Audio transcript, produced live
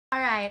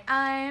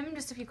right,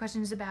 just a few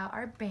questions about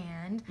our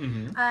band.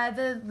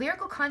 The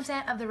lyrical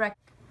content of the record.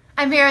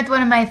 I'm here with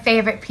one of my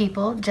favorite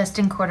people,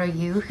 Justin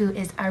Cortelyou, who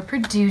is our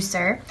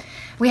producer.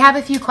 We have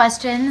a few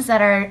questions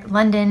that our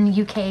London,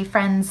 UK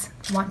friends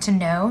want to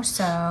know,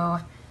 so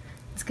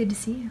it's good to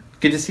see you.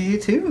 Good to see you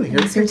too.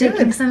 Thanks for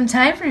taking some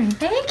time for me.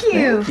 Thank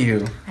you. Thank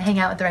you. I hang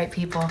out with the right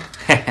people.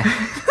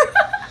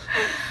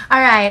 All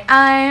right,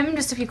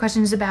 just a few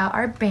questions about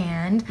our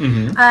band.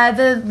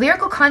 The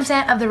lyrical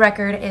content of the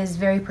record is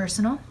very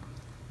personal.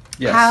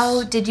 Yes.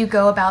 How did you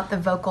go about the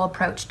vocal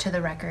approach to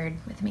the record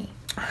with me?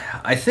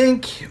 I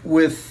think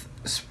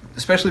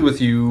especially with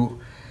you,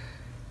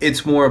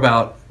 it's more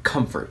about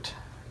comfort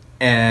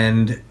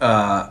and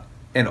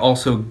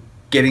also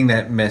getting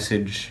that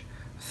message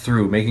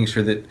through, making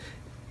sure that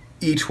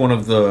each one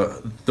of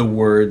the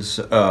words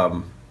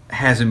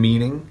has a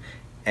meaning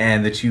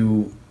and that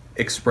you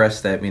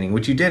express that meaning,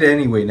 which you did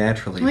anyway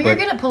naturally. Well, you're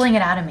good at pulling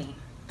it out of me.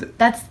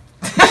 That's...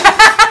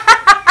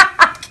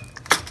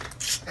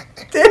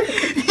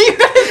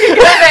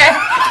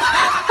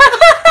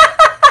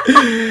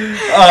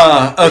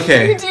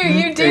 Okay.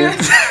 You do.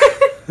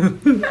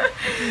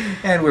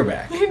 And we're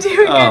back. You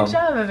do a good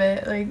job of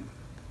it. Like,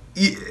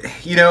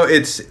 you know,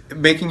 it's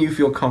making you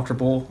feel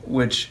comfortable,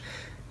 which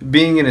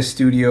being in a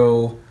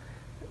studio,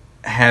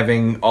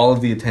 having all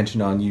of the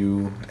attention on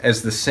you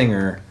as the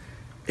singer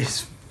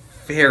is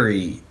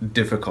very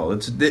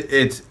difficult.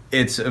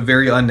 It's a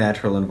very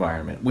unnatural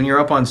environment. When you're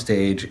up on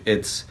stage,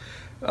 it's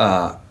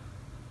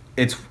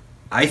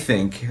I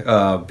think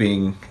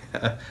being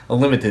a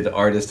limited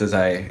artist as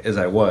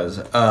I was,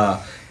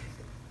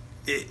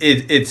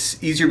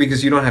 it's easier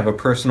because you don't have a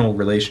personal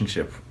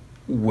relationship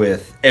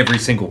with every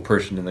single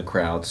person in the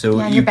crowd. So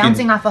yeah, you're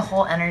bouncing off a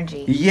whole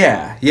energy.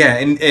 Yeah,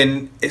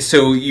 and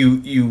so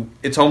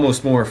it's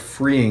almost more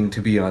freeing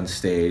to be on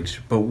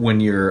stage. But when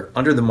you're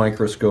under the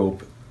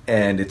microscope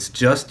and it's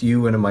just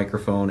you and a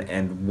microphone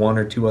and one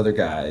or two other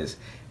guys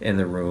in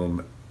the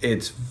room,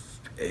 it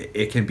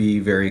can be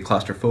very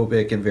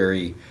claustrophobic and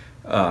very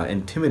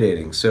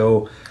intimidating.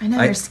 So I know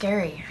they're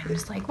scary. I'm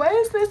just like, why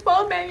is this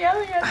bald man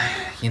yelling at me?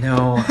 You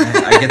know,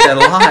 I get that a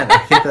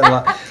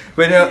lot.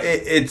 But no,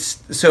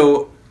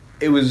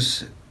 it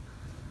was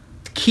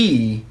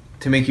key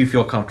to make you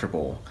feel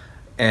comfortable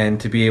and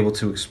to be able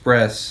to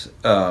express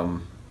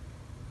all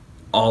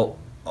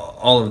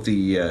of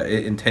the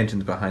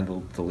intentions behind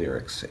the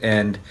lyrics.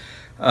 And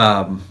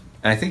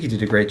I think you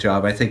did a great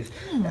job. I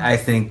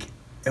think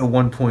at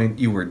one point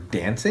you were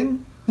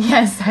dancing.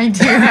 Yes, I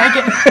do.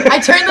 I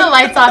turn the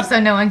lights off so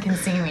no one can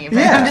see me. But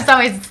yeah. I'm just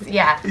always,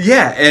 yeah.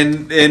 Yeah,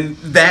 and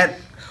that,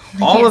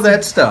 all of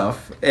that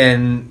stuff,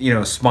 and, you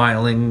know,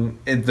 smiling,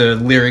 the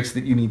lyrics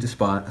that you need to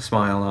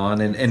smile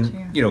on,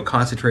 and you know,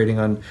 concentrating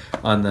on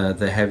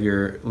the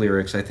heavier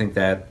lyrics, I think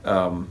that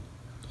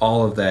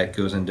all of that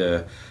goes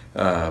into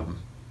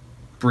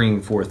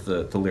bringing forth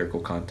the lyrical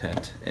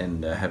content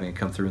and having it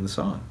come through in the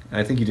song. And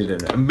I think you did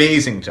an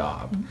amazing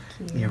job.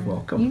 Thank you. You're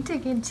welcome. You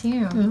did good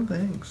too. Oh,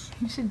 thanks.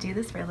 You should do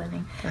this for a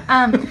living.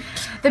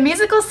 The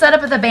musical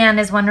setup of the band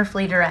is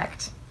wonderfully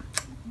direct.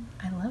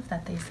 I love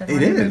that they said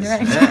wonderfully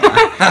direct.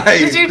 Yeah.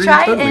 Did you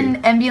try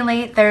and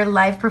emulate their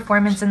live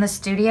performance in the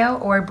studio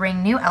or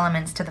bring new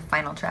elements to the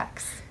final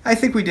tracks? I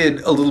think we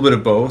did a little bit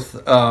of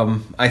both.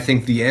 I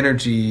think the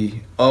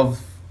energy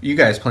of you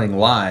guys playing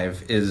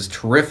live is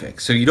terrific,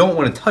 so you don't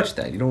want to touch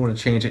that. You don't want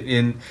to change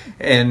it.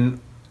 And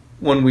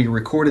when we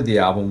recorded the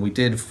album, we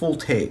did full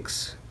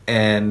takes,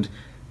 and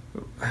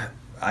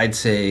I'd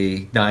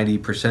say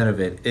 90% of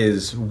it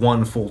is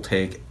one full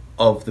take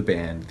of the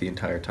band the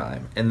entire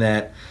time, and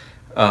that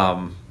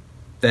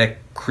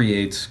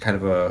creates kind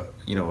of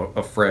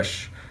a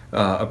fresh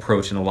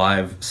approach and a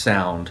live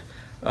sound.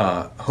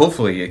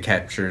 Hopefully, it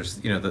captures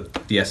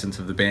the essence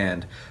of the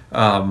band,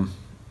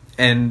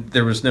 and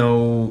there was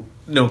no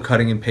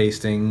cutting and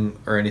pasting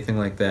or anything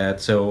like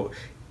that. So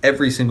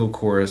every single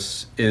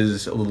chorus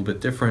is a little bit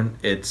different.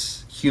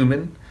 It's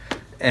human,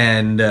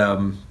 and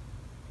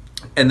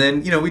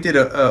then we did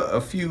a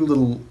few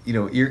little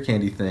ear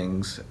candy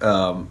things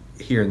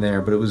here and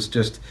there, but it was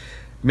just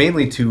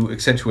mainly to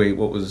accentuate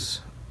what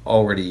was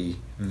already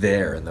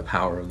there and the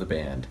power of the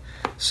band.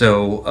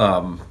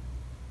 So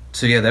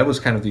yeah, that was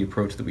kind of the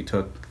approach that we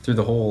took through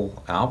the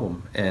whole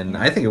album, and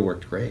I think it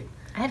worked great.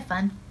 I had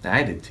fun.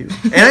 I did too,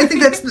 and I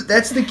think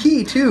that's the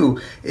key too,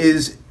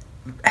 is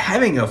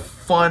having a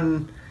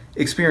fun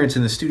experience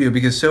in the studio,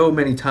 because so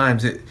many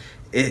times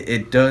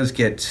it does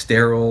get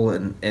sterile,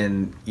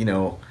 and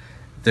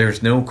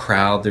there's no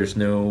crowd, there's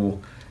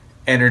no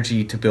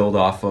energy to build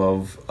off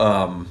of.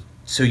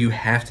 So you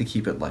have to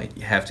keep it light.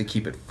 You have to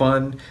keep it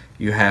fun.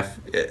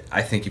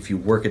 I think if you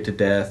work it to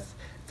death,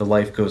 the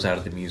life goes out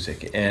of the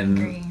music,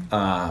 and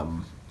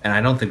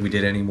I don't think we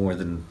did any more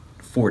than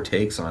 4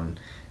 takes on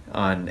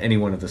any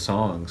one of the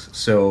songs.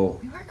 So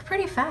we work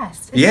pretty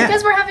fast. It's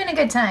because we're having a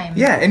good time.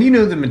 Yeah, and you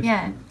know the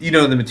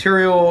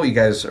material. You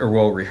guys are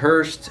well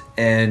rehearsed,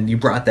 and you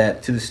brought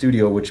that to the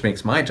studio, which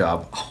makes my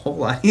job a whole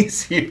lot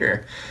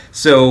easier.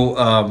 So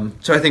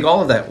I think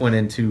all of that went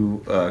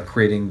into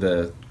creating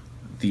the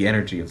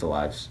energy of the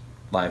live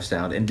live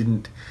sound and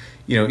didn't,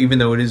 even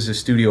though it is a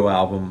studio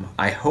album,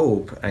 I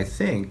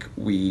think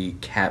we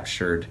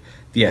captured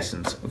the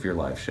essence of your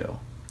live show.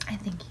 I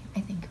think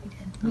we did.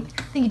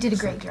 I think you did a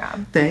great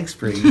job. Thanks,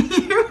 Bree.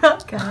 You're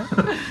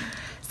welcome.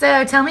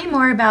 So tell me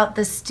more about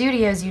the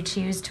studios you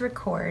choose to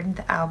record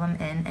the album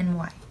in and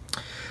why.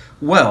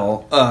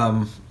 Well,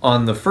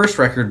 on the first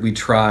record we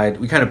kind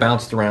of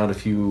bounced around a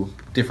few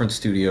different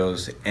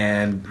studios,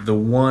 and the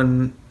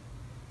one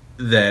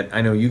that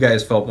I know you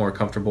guys felt more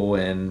comfortable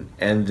in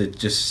and that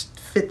just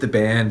fit the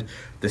band,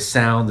 the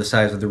sound, the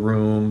size of the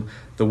room,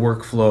 the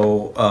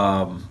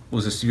workflow,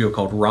 was a studio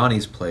called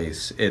Ronnie's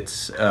Place.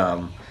 It's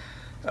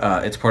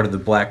part of the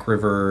Black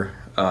River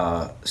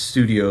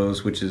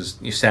Studios, which is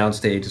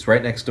soundstage. It's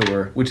right next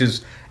door, which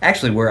is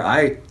actually where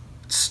I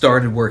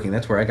started working.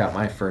 That's where I got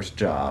my first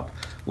job,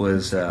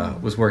 was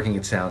working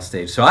at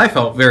soundstage. So I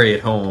felt very at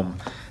home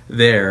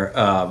there.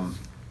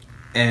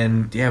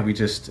 And yeah,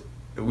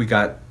 we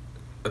got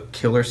a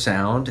killer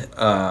sound.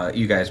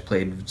 You guys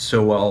played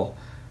so well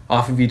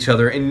off of each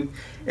other, and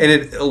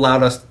it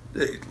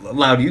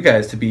allowed you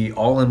guys to be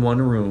all in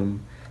one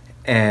room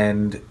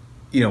and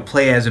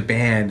play as a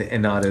band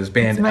and not as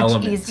band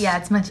elements.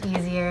 It's much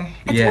easier.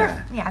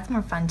 It's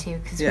more fun too,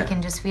 because we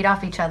can just feed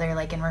off each other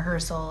like in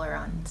rehearsal or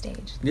on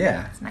stage.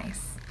 Yeah, it's nice.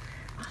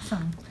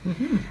 Awesome.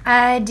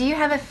 Mm-hmm. Do you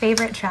have a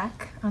favorite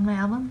track on my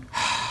album?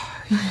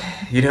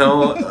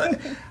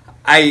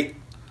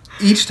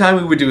 Each time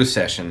we would do a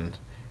session,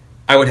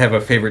 I would have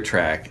a favorite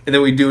track, and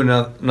then we'd do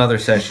another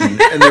session,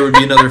 and there would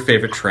be another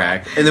favorite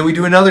track, and then we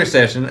do another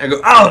session. I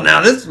go, oh,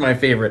 now this is my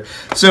favorite.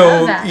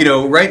 So,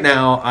 right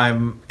now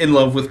I'm in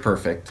love with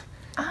Perfect.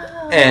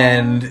 Oh.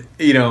 And,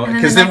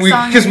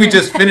 because we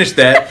just finished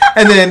that,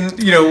 and then,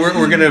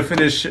 we're going to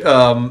finish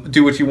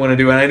Do What You Want to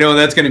Do, and I know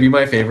that's going to be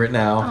my favorite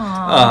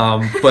now.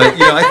 But,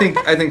 I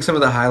think some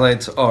of the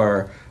highlights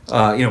are,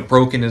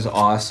 Broken is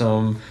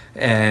awesome,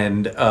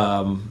 and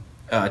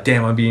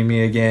Damn I'm Being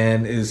Me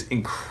Again is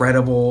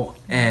incredible.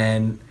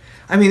 And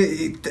I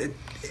mean,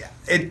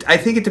 I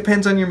think it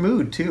depends on your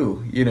mood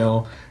too,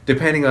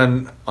 depending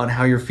on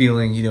how you're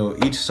feeling.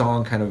 Each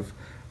song kind of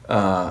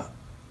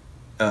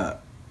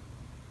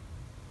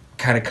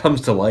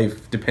comes to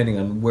life depending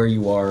on where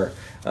you are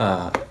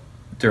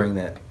during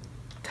that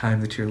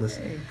time that you're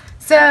listening.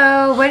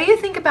 So what do you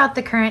think about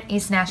the current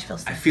East Nashville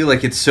scene? I feel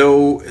like that's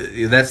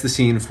the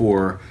scene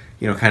for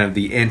kind of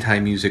the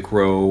anti-music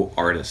row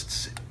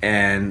artists.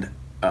 And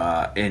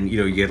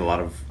you get a lot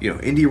of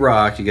indie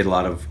rock, you get a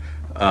lot of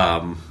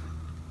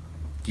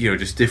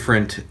just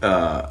different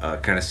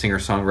kind of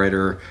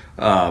singer-songwriter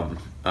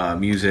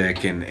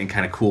music and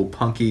kind of cool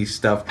punky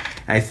stuff.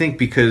 And I think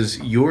because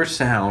your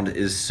sound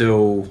is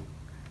so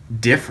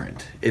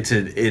different, it's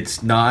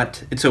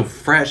so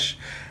fresh.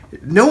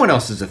 No one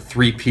else is a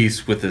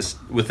three-piece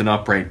with an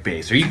upright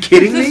bass. Are you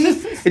kidding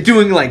me?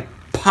 Doing like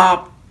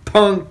pop,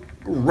 punk,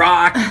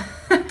 rock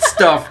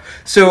stuff.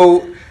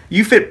 So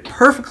you fit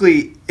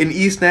perfectly in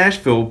East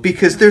Nashville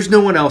because there's no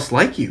one else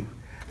like you.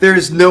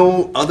 There's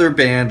no other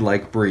band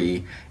like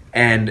Bree,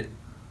 and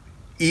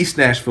East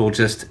Nashville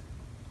just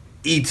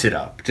eats it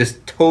up,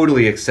 just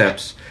totally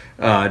accepts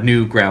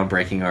new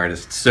groundbreaking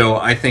artists. So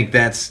I think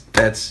that's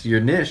your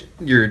niche.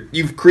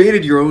 You've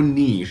created your own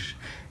niche,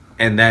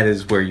 and that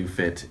is where you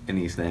fit in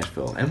East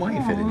Nashville, and why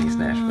you fit in East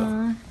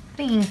Nashville.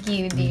 Thank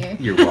you, dear.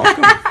 You're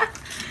welcome.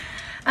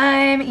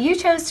 You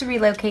chose to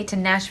relocate to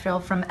Nashville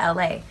from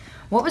LA.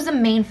 What was the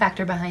main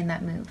factor behind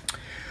that move?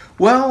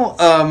 Well,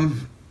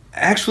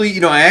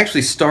 actually, I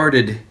actually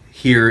started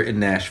here in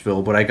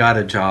Nashville, but I got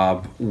a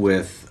job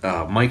with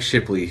Mike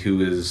Shipley, who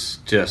was,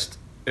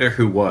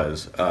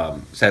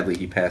 sadly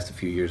he passed a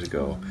few years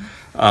ago,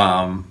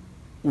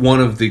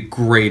 one of the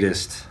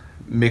greatest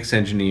mix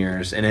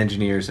engineers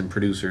and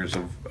producers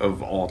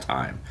of all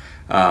time.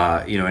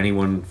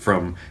 Anyone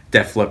from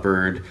Def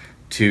Leppard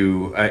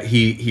to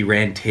he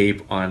ran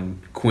tape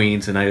on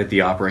Queen's The Night at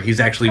the Opera.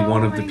 He's actually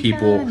one of the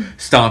people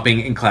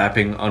stomping and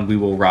clapping on We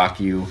Will Rock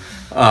You.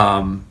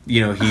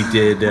 He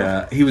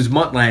did he was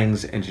Mutt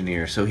Lange's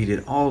engineer, so he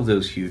did all of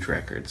those huge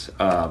records.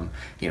 Tom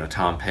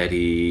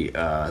Petty,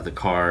 The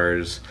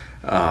Cars,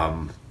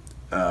 even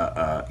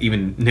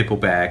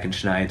Nickelback and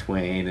Shania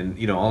Twain,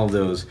 and all of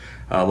those,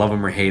 Love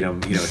 'Em or Hate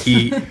 'Em.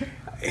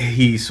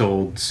 He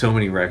sold so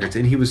many records,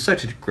 and he was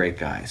such a great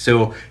guy.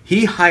 So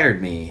he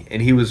hired me,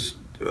 and he was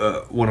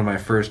one of my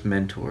first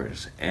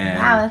mentors. And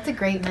wow, that's a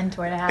great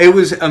mentor to have. It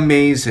was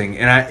amazing,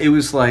 and it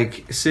was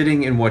like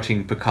sitting and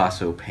watching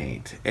Picasso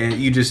paint. And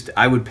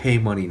I would pay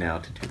money now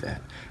to do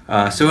that.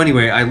 So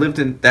anyway,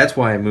 that's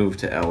why I moved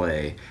to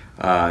LA.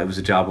 It was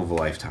a job of a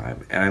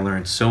lifetime, and I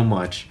learned so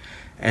much.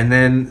 And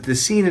then the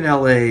scene in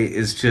LA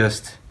is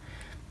just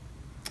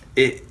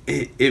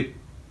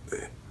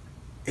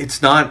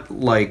it's not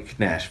like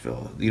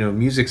Nashville.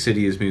 Music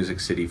City is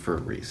Music City for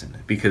a reason,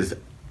 because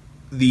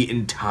the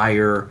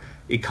entire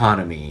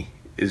economy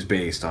is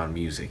based on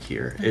music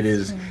here.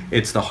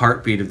 It's the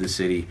heartbeat of the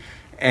city.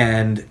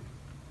 And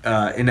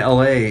in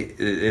LA,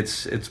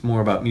 it's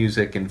more about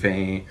music and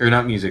fame, or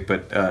not music,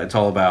 but it's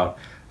all about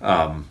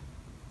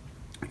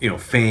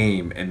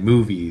fame and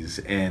movies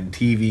and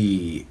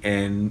TV,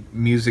 and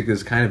music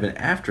is kind of an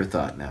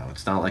afterthought now.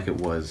 It's not like it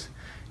was,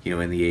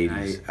 in the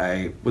 80s.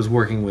 I was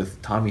working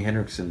with Tommy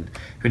Henriksen,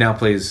 who now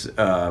plays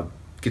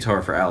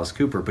guitar for Alice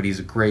Cooper, but he's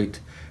a great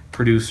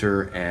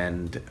producer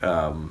and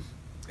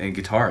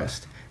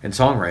guitarist and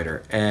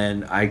songwriter.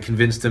 And I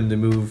convinced him to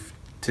move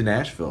to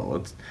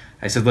Nashville.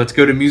 I said, let's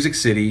go to Music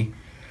City,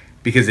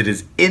 because it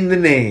is in the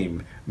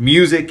name,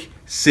 Music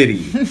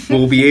City.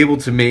 We'll be able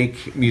to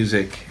make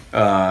music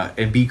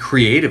and be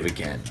creative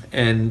again.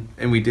 And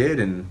we did,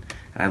 and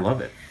I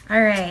love it.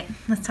 All right,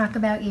 let's talk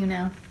about you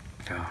now.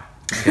 Oh,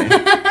 okay.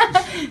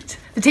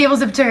 The tables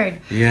have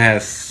turned.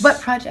 Yes.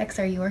 What projects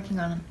are you working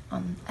on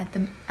at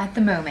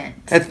the moment?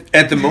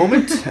 At the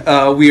moment,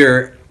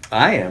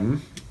 I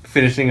am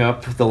finishing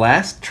up the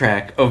last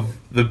track of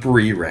the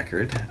Bree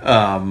record.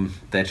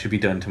 That should be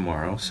done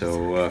tomorrow.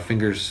 So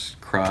fingers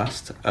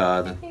crossed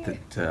that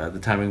the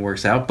timing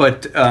works out.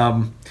 But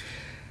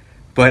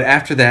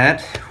after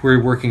that,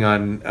 we're working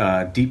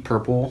on Deep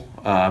Purple.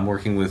 I'm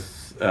working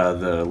with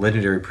the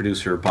legendary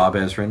producer Bob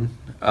Ezrin.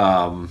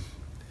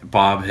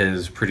 Bob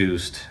has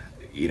produced,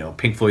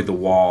 Pink Floyd, The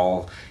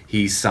Wall.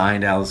 He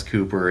signed Alice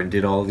Cooper and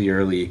did all the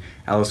early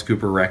Alice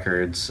Cooper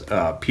records.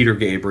 Peter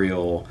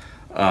Gabriel.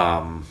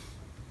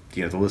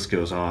 The list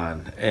goes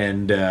on.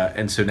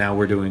 And so now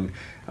we're doing.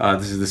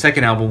 This is the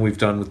second album we've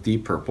done with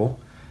Deep Purple,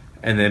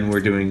 and then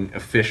we're doing a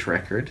Phish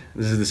record.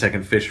 This is the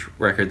second Phish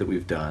record that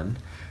we've done.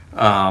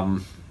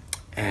 And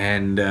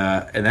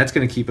that's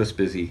going to keep us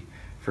busy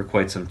for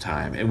quite some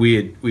time. And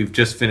we've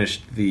just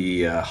finished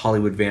the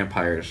Hollywood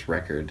Vampires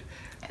record,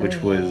 which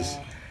was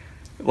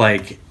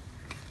like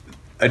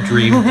a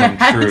dream come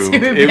true.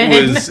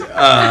 It was.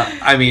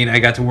 I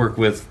got to work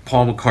with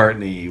Paul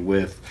McCartney,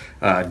 with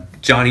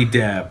Johnny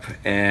Depp,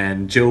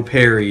 and Joe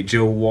Perry,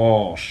 Joe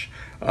Walsh.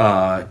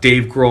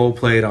 Dave Grohl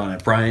played on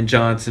it. Brian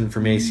Johnson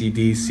from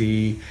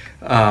AC/DC,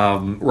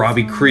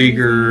 Robbie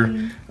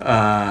Krieger.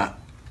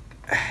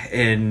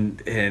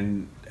 And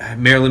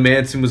Marilyn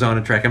Manson was on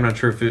a track. I'm not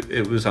sure if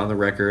it was on the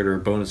record or a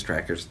bonus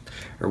track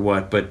or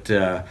what, but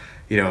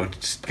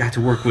just got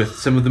to work with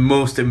some of the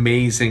most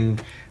amazing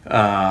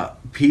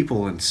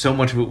people, and so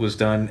much of it was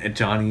done at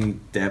Johnny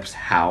Depp's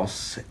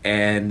house,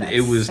 and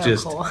it was so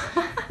just cool.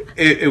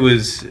 it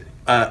was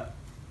a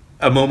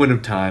moment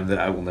of time that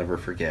I will never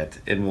forget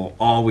and will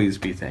always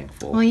be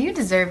thankful. Well, you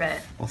deserve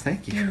it. Well,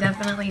 thank you. You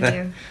definitely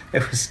do.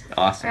 It was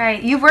awesome. All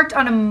right, you've worked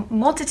on a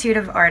multitude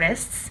of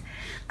artists.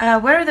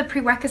 What are the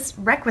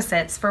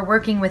prerequisites for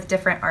working with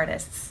different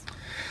artists?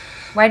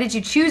 Why did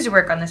you choose to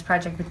work on this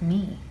project with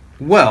me?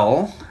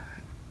 Well,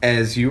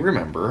 as you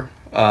remember,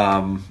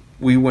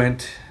 we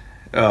went,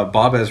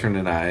 Bob Ezrin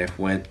and I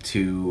went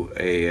to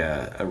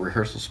a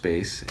rehearsal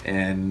space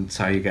and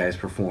saw you guys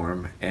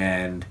perform,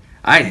 and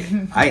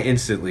I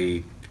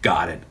instantly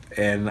got it,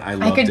 and I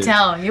loved it. I could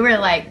tell. You were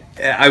like,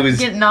 I was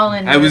getting all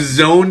in. I was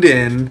zoned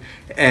in,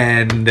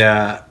 and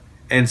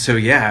so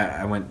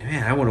I went,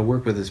 man, I want to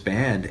work with this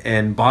band.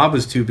 And Bob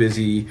was too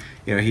busy.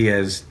 He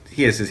has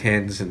his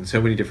hands in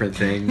so many different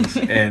things,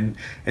 and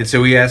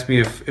so he asked me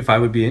if I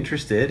would be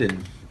interested,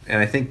 and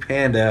I think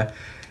Panda.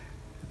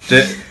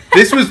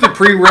 This was the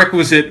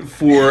prerequisite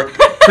for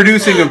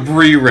producing a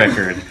Bree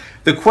record.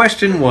 The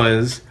question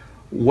was,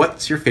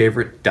 what's your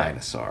favorite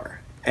dinosaur?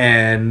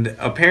 And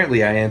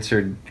apparently I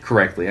answered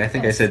correctly. I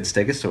think I said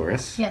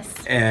Stegosaurus. Yes.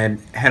 And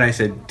had I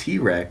said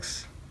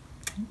T-Rex,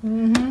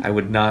 I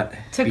would not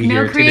Took be no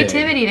here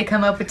creativity today. To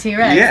come up with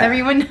T-Rex. Yeah.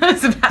 Everyone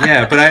knows about it.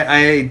 Yeah, but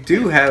I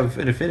do have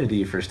an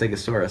affinity for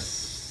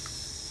Stegosaurus.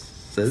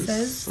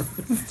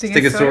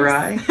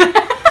 Stegosauri.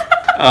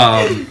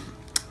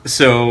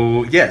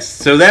 So yes,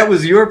 so that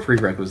was your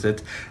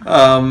prerequisite.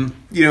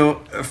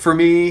 For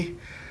me,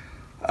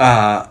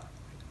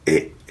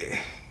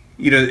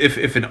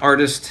 if an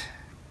artist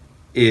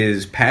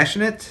is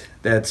passionate,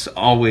 that's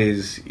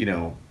always,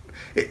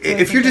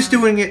 if you're just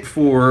doing it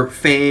for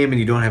fame and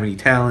you don't have any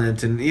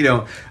talent, and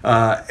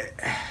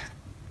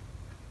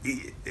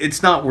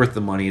it's not worth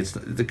the money. It's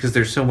because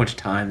there's so much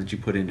time that you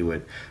put into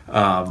it.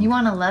 You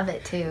want to love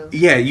it too.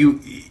 Yeah,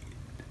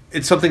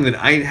 it's something that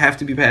I have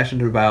to be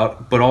passionate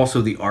about, but also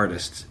the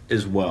artist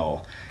as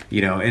well,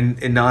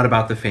 and not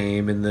about the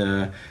fame and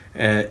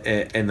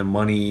the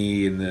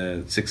money and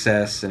the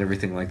success and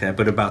everything like that,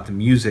 but about the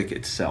music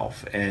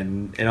itself.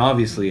 And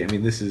obviously,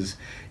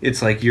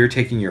 it's like you're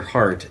taking your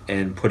heart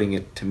and putting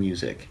it to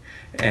music,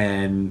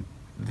 and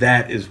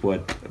that is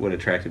what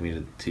attracted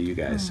me to you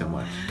guys so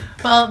much.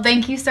 Well,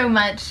 thank you so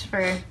much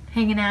for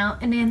hanging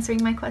out and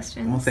answering my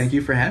questions. Well, thank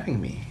you for having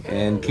me,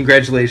 and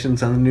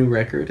congratulations on the new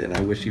record, and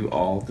I wish you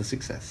all the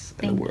success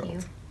in the world.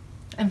 Thank you.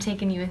 I'm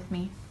taking you with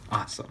me.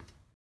 Awesome.